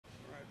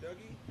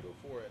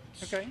for it.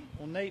 Okay.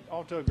 Well, Nate,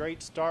 off to a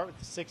great start with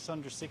the 6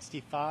 under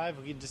 65.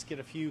 We can just get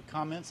a few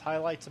comments,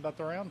 highlights about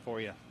the round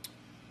for you.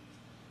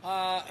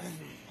 I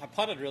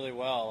putted really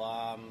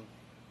well.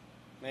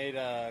 Made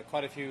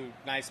quite a few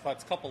nice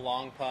putts, a couple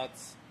long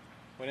putts,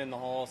 went in the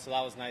hole, so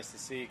that was nice to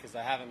see because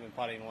I haven't been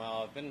putting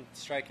well. I've been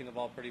striking the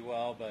ball pretty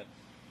well, but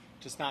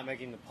just not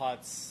making the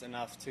putts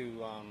enough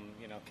to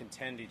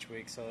contend each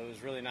week. So it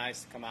was really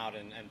nice to come out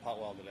and putt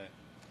well today.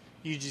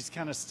 You just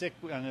kind of stick,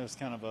 I know it's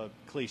kind of a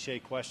cliche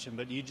question,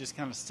 but you just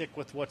kind of stick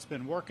with what's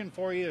been working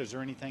for you? Is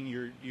there anything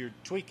you're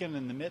tweaking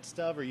in the midst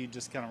of, or you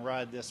just kind of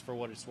ride this for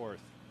what it's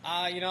worth?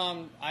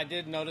 I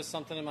did notice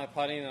something in my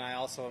putting, and I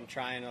also am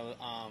trying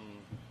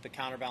the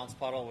counterbalance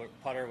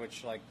putter,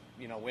 which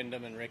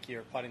Wyndham and Ricky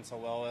are putting so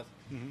well with.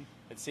 Mm-hmm.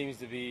 It seems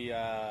to be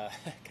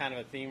kind of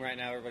a theme right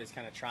now. Everybody's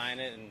kind of trying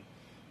it, and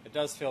it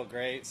does feel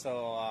great.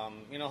 So,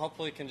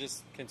 hopefully can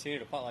just continue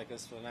to putt like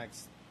this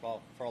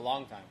for a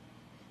long time.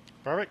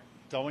 Perfect.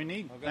 That's all we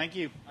need. Okay. Thank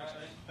you. All right,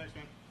 thanks,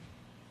 man.